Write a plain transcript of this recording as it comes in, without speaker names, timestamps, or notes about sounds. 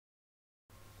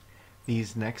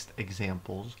These next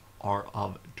examples are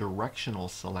of directional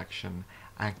selection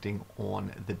acting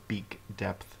on the beak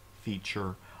depth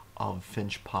feature of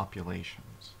finch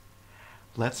populations.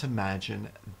 Let's imagine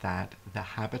that the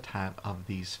habitat of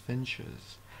these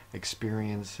finches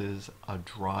experiences a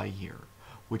dry year,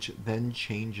 which then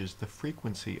changes the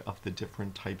frequency of the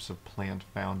different types of plant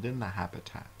found in the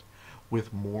habitat,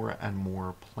 with more and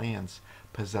more plants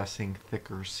possessing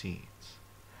thicker seeds.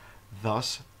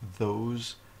 Thus,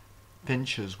 those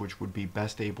finches which would be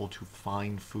best able to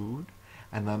find food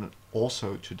and then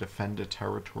also to defend a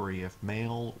territory if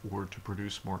male or to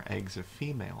produce more eggs if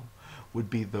female would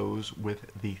be those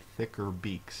with the thicker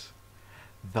beaks.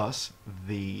 Thus,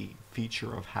 the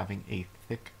feature of having a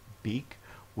thick beak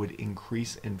would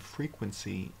increase in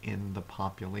frequency in the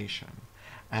population,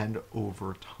 and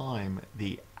over time,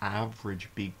 the average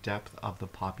beak depth of the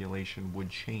population would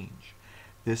change.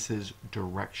 This is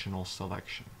directional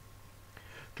selection.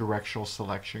 Directional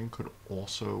selection could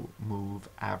also move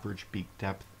average beak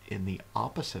depth in the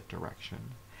opposite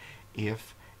direction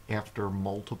if, after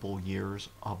multiple years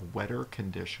of wetter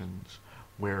conditions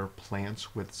where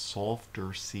plants with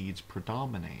softer seeds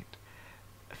predominate,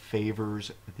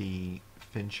 favors the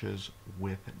finches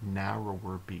with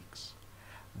narrower beaks.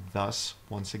 Thus,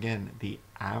 once again, the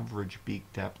average beak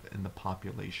depth in the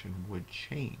population would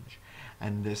change,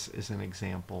 and this is an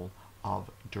example of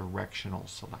directional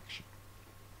selection.